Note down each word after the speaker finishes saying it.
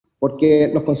porque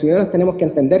los consumidores tenemos que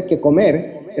entender que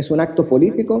comer es un acto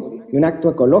político y un acto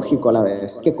ecológico a la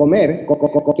vez. Que comer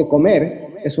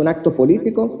es un acto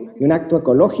político y un acto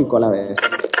ecológico a la vez.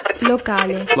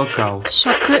 Locale. Local.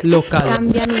 Shock. Local.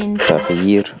 Cambiamento.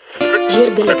 تغيير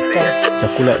غير ديليكتا.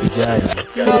 chakula ijayo.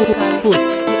 Food.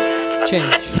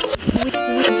 Change.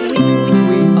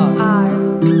 We are.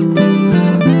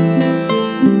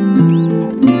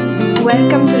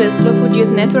 Welcome to the Slow Food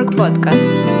Youth Network podcast.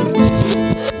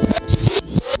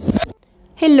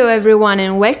 Hello everyone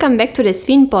and welcome back to the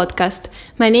Spin podcast.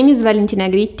 My name is Valentina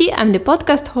Gritti. I'm the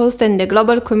podcast host and the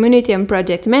global community and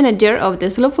project manager of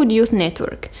the Slow Food Youth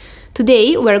Network.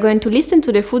 Today we're going to listen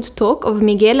to the food talk of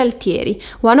Miguel Altieri,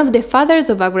 one of the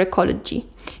fathers of agroecology.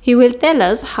 He will tell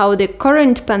us how the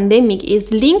current pandemic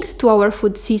is linked to our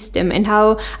food system and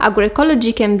how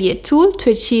agroecology can be a tool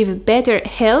to achieve better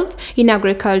health in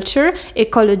agriculture,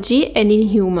 ecology and in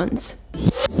humans.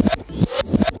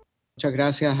 Muchas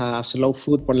gracias a Slow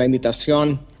Food por la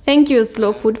invitación. Thank you,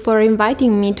 Slow Food, for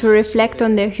inviting me to reflect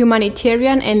on the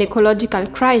humanitarian and ecological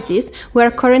crisis we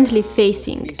are currently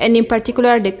facing, and in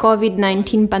particular the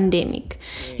COVID-19 pandemic.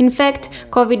 In fact,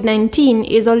 COVID-19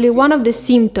 is only one of the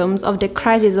symptoms of the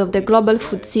crisis of the global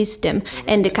food system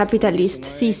and the capitalist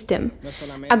system.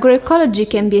 Agroecology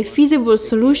can be a feasible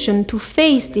solution to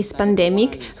face this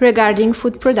pandemic regarding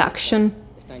food production.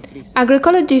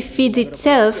 Agroecology feeds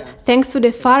itself thanks to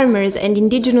the farmers and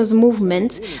indigenous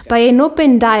movements by an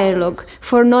open dialogue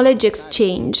for knowledge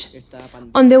exchange.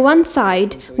 On the one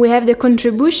side, we have the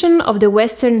contribution of the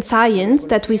Western science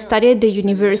that we study at the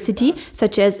university,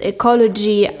 such as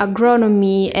ecology,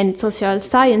 agronomy, and social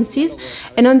sciences,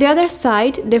 and on the other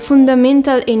side, the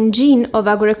fundamental engine of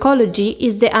agroecology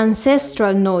is the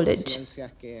ancestral knowledge.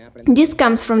 This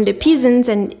comes from the peasants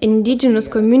and indigenous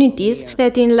communities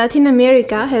that in Latin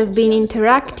America have been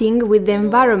interacting with the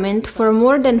environment for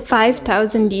more than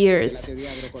 5,000 years.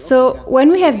 So,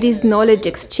 when we have this knowledge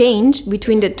exchange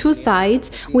between the two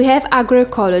sides, we have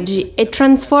agroecology, a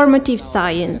transformative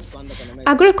science.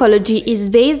 Agroecology is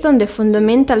based on the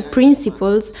fundamental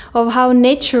principles of how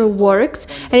nature works,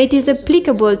 and it is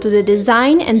applicable to the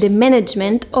design and the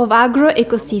management of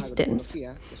agroecosystems.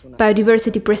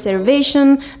 Biodiversity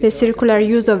preservation, the circular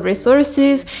use of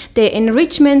resources, the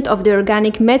enrichment of the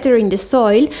organic matter in the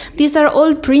soil, these are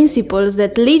all principles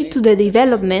that lead to the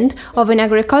development of an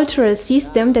agricultural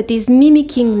system that is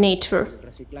mimicking nature.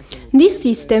 This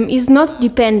system is not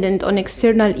dependent on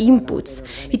external inputs.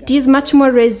 It is much more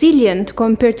resilient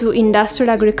compared to industrial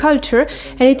agriculture,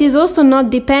 and it is also not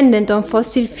dependent on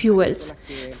fossil fuels.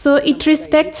 So it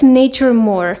respects nature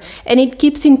more, and it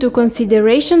keeps into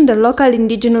consideration the local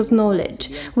indigenous knowledge,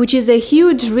 which is a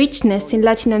huge richness in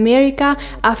Latin America,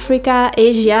 Africa,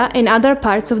 Asia, and other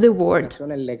parts of the world.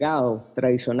 El legado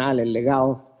tradicional, el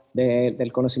legado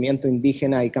del conocimiento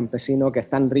indígena y campesino que es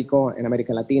tan rico en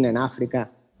América Latina, en África,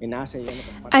 en Asia y en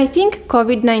otras partes. I think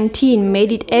COVID-19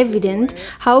 made it evident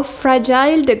how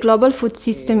fragile the global food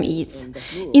system is.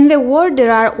 In the world,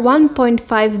 there are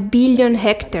 1.5 billion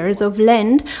hectares of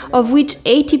land, of which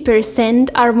 80%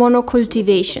 are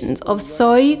monocultivations of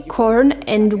soy, corn,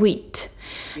 and wheat.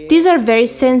 These are very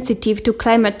sensitive to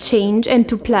climate change and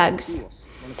to plagues.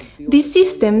 These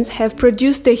systems have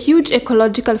produced a huge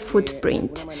ecological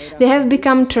footprint. They have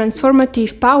become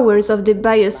transformative powers of the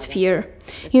biosphere.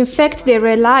 In fact, they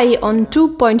rely on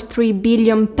 2.3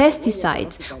 billion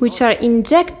pesticides, which are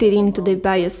injected into the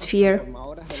biosphere.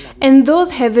 And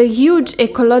those have a huge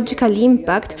ecological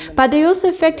impact, but they also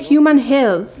affect human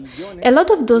health. A lot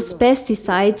of those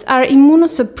pesticides are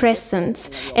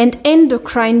immunosuppressants and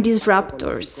endocrine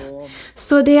disruptors.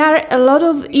 So there are a lot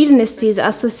of illnesses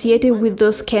associated with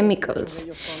those chemicals.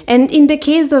 And in the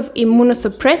case of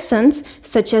immunosuppressants,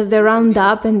 such as the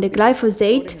Roundup and the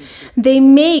glyphosate, they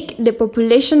make the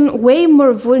population way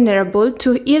more vulnerable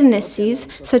to illnesses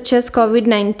such as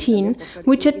COVID-19,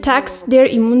 which attacks their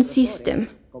immune system.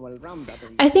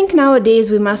 I think nowadays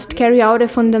we must carry out a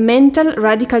fundamental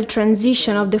radical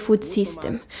transition of the food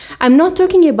system. I'm not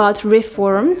talking about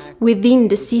reforms within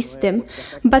the system,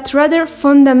 but rather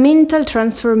fundamental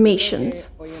transformations.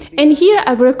 And here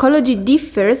agroecology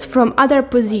differs from other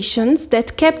positions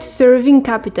that kept serving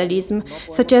capitalism,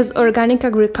 such as organic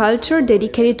agriculture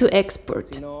dedicated to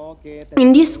export.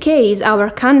 In this case,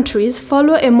 our countries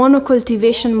follow a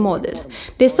monocultivation model.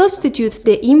 They substitute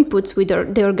the inputs with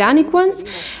the organic ones,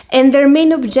 and their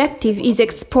main objective is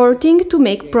exporting to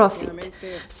make profit.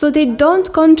 So they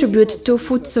don't contribute to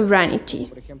food sovereignty.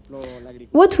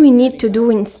 What we need to do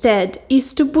instead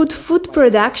is to put food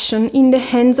production in the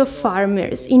hands of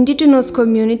farmers, indigenous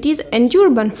communities, and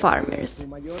urban farmers.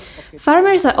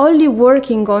 Farmers are only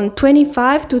working on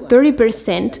 25 to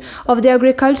 30% of the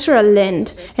agricultural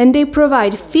land, and they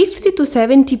provide 50 to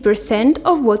 70%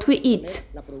 of what we eat.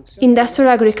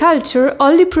 Industrial agriculture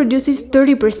only produces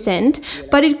 30%,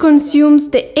 but it consumes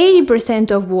the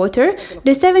 80% of water,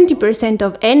 the 70%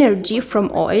 of energy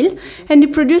from oil, and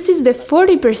it produces the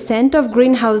 40% of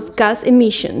greenhouse gas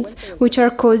emissions, which are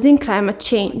causing climate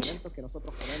change.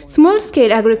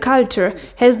 Small-scale agriculture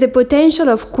has the potential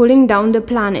of cooling down the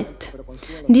planet.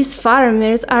 These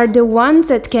farmers are the ones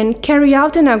that can carry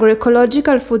out an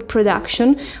agroecological food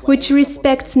production which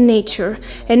respects nature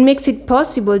and makes it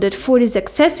possible that food is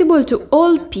accessible to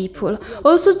all people,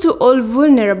 also to all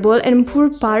vulnerable and poor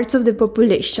parts of the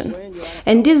population.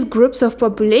 And these groups of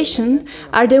population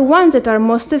are the ones that are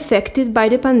most affected by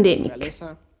the pandemic.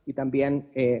 Y también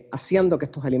haciendo que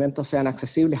estos alimentos sean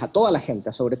accesibles a toda la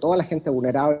gente, sobre todo a la gente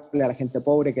vulnerable, a la gente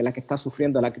pobre, que es la que está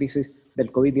sufriendo la crisis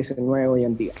del COVID-19 hoy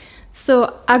en día.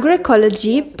 So,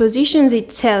 agroecology positions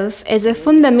itself as a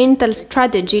fundamental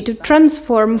strategy to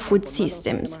transform food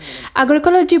systems.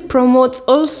 Agroecology promotes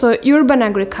also urban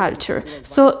agriculture,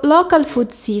 so local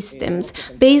food systems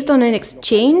based on an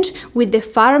exchange with the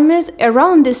farmers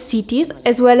around the cities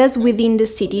as well as within the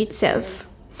city itself.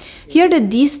 Here the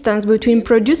distance between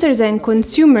producers and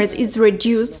consumers is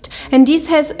reduced, and this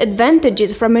has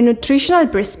advantages from a nutritional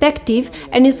perspective,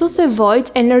 and it also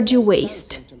avoids energy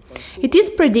waste. It is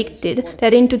predicted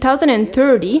that in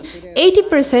 2030,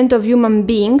 80% of human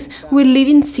beings will live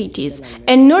in cities,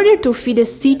 and in order to feed a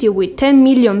city with 10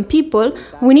 million people,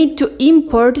 we need to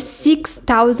import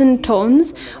 6,000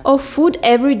 tons of food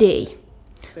every day.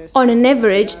 On an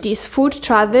average, this food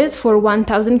travels for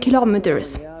 1,000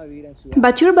 kilometers.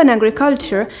 But urban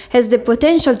agriculture has the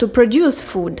potential to produce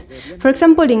food. For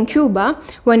example, in Cuba,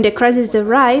 when the crisis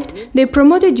arrived, they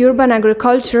promoted urban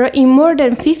agriculture in more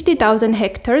than 50,000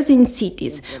 hectares in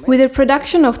cities, with a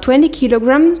production of 20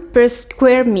 kilograms per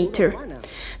square meter.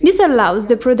 This allows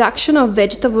the production of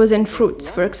vegetables and fruits,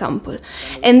 for example,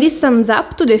 and this sums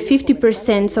up to the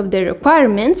 50% of the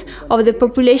requirements of the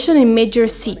population in major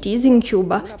cities in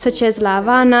Cuba, such as La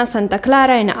Habana, Santa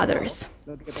Clara, and others.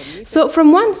 So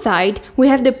from one side, we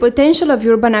have the potential of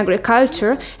urban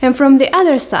agriculture, and from the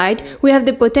other side, we have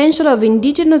the potential of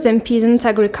indigenous and peasants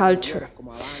agriculture.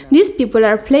 These people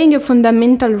are playing a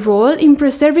fundamental role in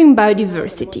preserving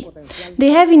biodiversity.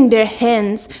 They have in their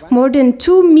hands more than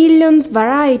 2 million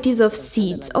varieties of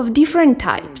seeds of different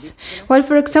types, while,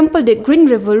 for example, the Green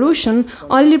Revolution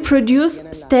only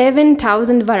produced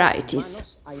 7,000 varieties.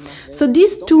 So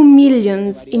these 2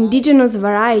 million indigenous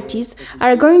varieties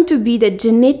are going to be the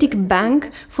genetic bank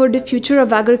for the future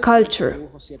of agriculture.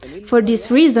 For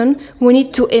this reason, we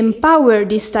need to empower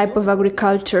this type of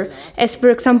agriculture, as for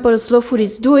example Slow Food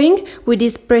is doing with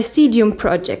this Presidium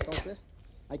project.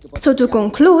 So to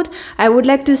conclude, I would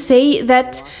like to say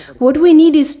that what we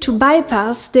need is to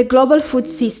bypass the global food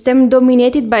system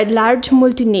dominated by large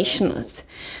multinationals.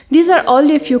 These are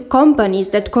only a few companies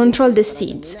that control the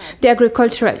seeds, the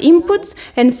agricultural inputs,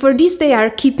 and for this they are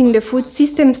keeping the food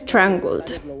system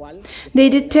strangled. They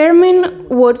determine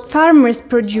what farmers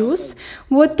produce,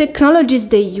 what technologies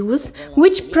they use,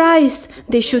 which price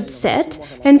they should set,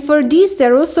 and for this they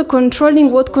are also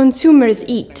controlling what consumers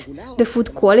eat, the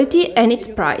food quality and its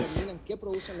price.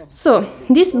 So,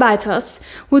 this bypass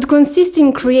would consist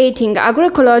in creating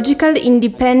agroecological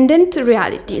independent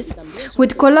realities,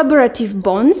 with collaborative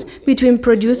bonds between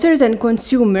producers and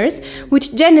consumers,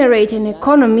 which generate an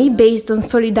economy based on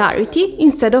solidarity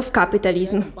instead of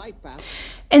capitalism.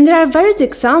 And there are various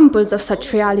examples of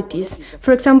such realities,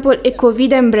 for example,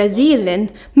 Ecovida in Brazil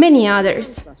and many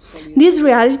others. These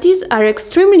realities are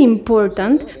extremely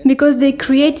important because they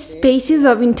create spaces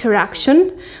of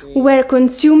interaction where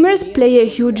consumers play a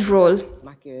huge role.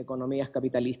 Más que economías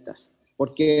capitalistas,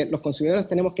 porque los consumidores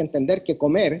tenemos que entender que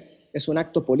comer es un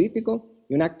acto político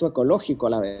y un acto ecológico a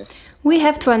la vez. We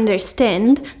have to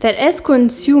understand that as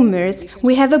consumers,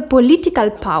 we have a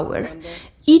political power.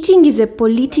 Eating is a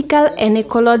political and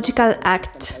ecological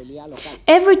act.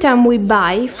 Every time we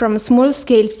buy from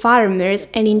small-scale farmers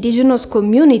and indigenous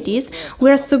communities, we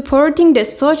are supporting the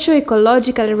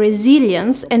socio-ecological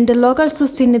resilience and the local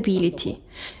sustainability.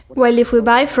 While if we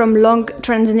buy from long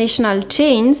transnational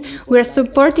chains, we are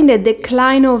supporting the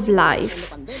decline of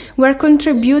life. We are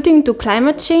contributing to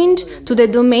climate change, to the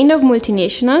domain of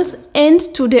multinationals, and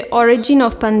to the origin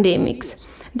of pandemics.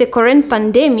 The current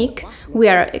pandemic we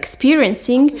are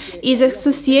experiencing is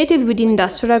associated with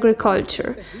industrial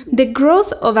agriculture. The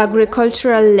growth of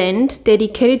agricultural land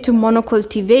dedicated to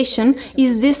monocultivation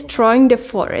is destroying the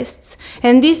forests,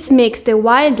 and this makes the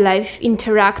wildlife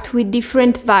interact with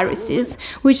different viruses,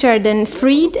 which are then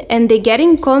freed and they get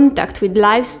in contact with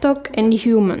livestock and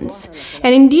humans.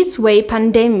 And in this way,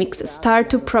 pandemics start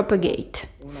to propagate.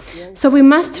 So we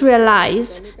must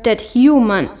realize that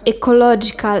human,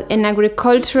 ecological, and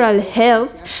agricultural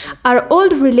health are all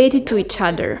related to each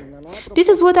other. This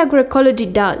is what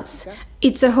agroecology does.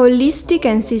 It's a holistic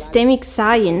and systemic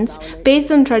science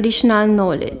based on traditional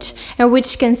knowledge, and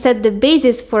which can set the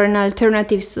basis for an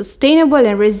alternative, sustainable,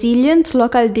 and resilient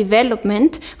local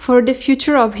development for the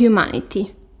future of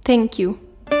humanity. Thank you.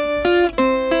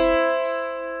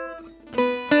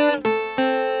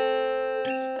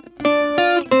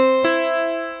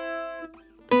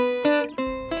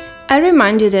 I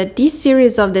remind you that this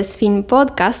series of the SFIN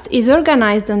podcast is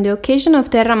organized on the occasion of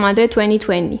Terra Madre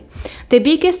 2020, the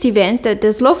biggest event that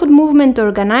the Slow Food movement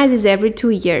organizes every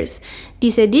 2 years.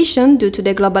 This edition, due to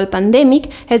the global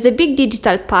pandemic, has a big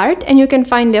digital part, and you can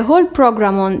find the whole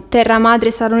program on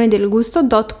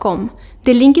terramadresalonedelgusto.com.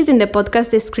 The link is in the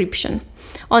podcast description.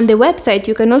 On the website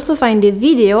you can also find a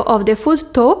video of the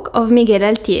food talk of Miguel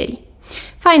Altieri.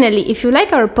 Finally, if you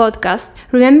like our podcast,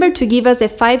 remember to give us a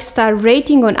 5-star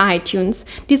rating on iTunes.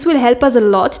 This will help us a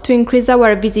lot to increase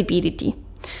our visibility.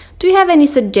 Do you have any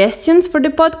suggestions for the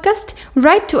podcast?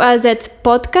 Write to us at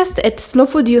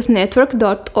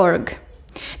podcast@slowfoodyouth.org.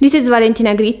 This is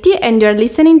Valentina Gritti, and you are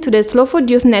listening to the Slow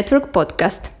Food Youth Network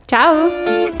podcast. Ciao!